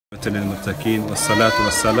والعاقبة للمتقين والصلاة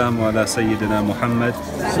والسلام على سيدنا محمد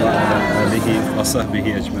وعلى آله وصحبه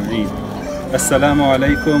أجمعين. السلام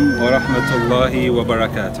عليكم ورحمة الله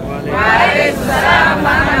وبركاته.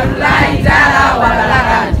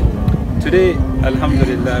 Today,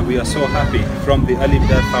 Alhamdulillah, we are so happy from the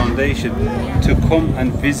Al-Imdaad Foundation to come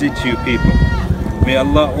and visit you people. May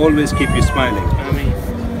Allah always keep you smiling.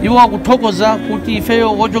 Iwa kutokoza kuti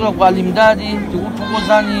ifeyo wojoka kwa Al-Imdaad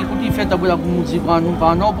tikutokozani kuti ife tabwera ku mudzi kwanu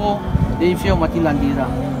panopo ifeyo matilandira.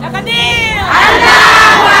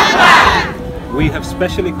 We have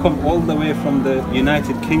specially come all the way from the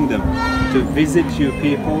United Kingdom to visit you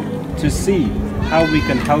people to see how we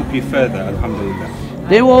can help you further, Alhamdulillah.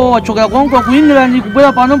 Leo wachoka kwa ku England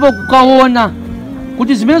kubwera panopo kukaona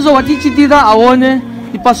kuti zimenezo watichitira aone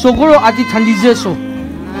ipasogolo atithandizeso.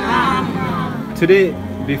 Today,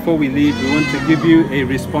 before we leave, we want to give you a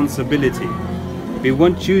responsibility. We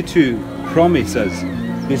want you to promise us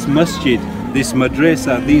this masjid, this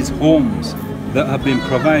madrasa, these homes that have been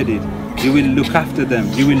provided. You will look after them.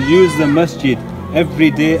 You will use the masjid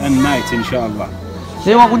every day and night, inshallah.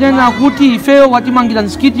 Lewa kunena kuti ifeyo watimangira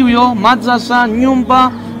msikiti uyo, madrasa,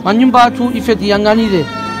 nyumba, manyumba atu ife tiyanganire.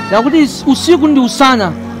 Ya kuti usiku ndi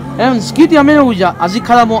usana, msikiti amene uja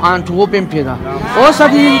azikhalamo anthu opemphera.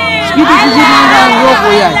 Osati msikiti tizimanga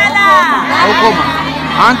loko yayi. Okoma.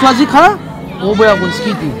 Anthu azikhala obwera ku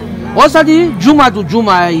msikiti. Osati juma tu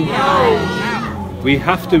juma yayi. We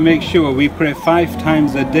have to make sure we pray 5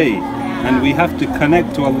 times a day and we have to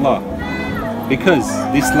connect to Allah, because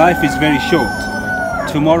this life is very short.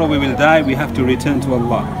 Tomorrow we will die, we have to return to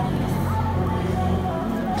Allah.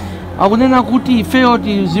 Akunena kuti ifeyo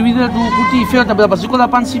tiziwire kuti ifeyo tabwera pasiko la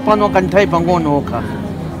pansi pano kanthawi pang'ono okha.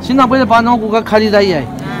 Sinabwere pano kukakhalira iyayi.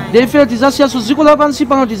 Ifeyo tizasiyaso ziko la pansi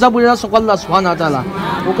pano tizabwereranso kwa Allah subhanahu wa ta'ala.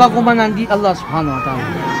 Ukakumana ndi Allah subhanahu wa ta'ala.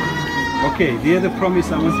 Okay, the other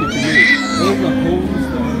promise I want you to make, all the homes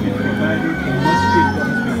that have been provided, the masjid that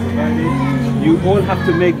has been provided, you all have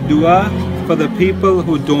to make dua for the people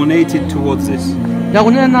who donated towards this.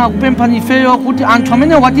 Yakunena kupempha ifeyo kuti anthu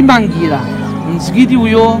amene watimangira msikiti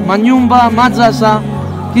uyo, manyumba, madrasa,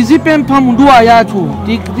 tizipempha mudua yathu,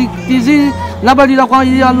 tizilabalira kwa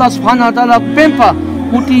Allah subhanahu wa ta'ala kupempha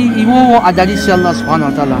kuti iwowo adalise Allah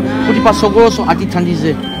subhanahu wa ta'ala, kuti pasogoloso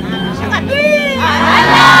atithandize.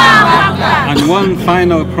 And one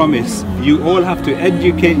final promise, you all have to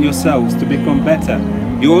educate yourselves to become better.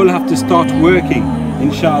 You all have to start working,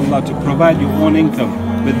 inshallah, to provide your own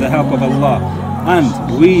income with the help of Allah.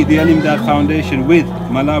 And we, the Al-Imdaad Foundation, with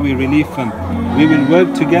Malawi Relief Fund, we will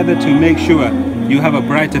work together to make sure you have a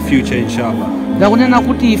brighter future, inshallah. Ndakunena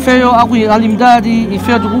kuti ifeyo aku Al-Imdaad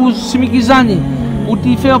ifeyo tikusimikizani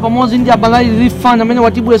kuti ifeyo pamodzi ndi Malawi Relief Fund amene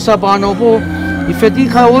watibwesa panopo ife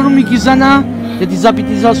tikhala olumikizana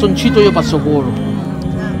tizapitirizaso ntchito yo pasogolo.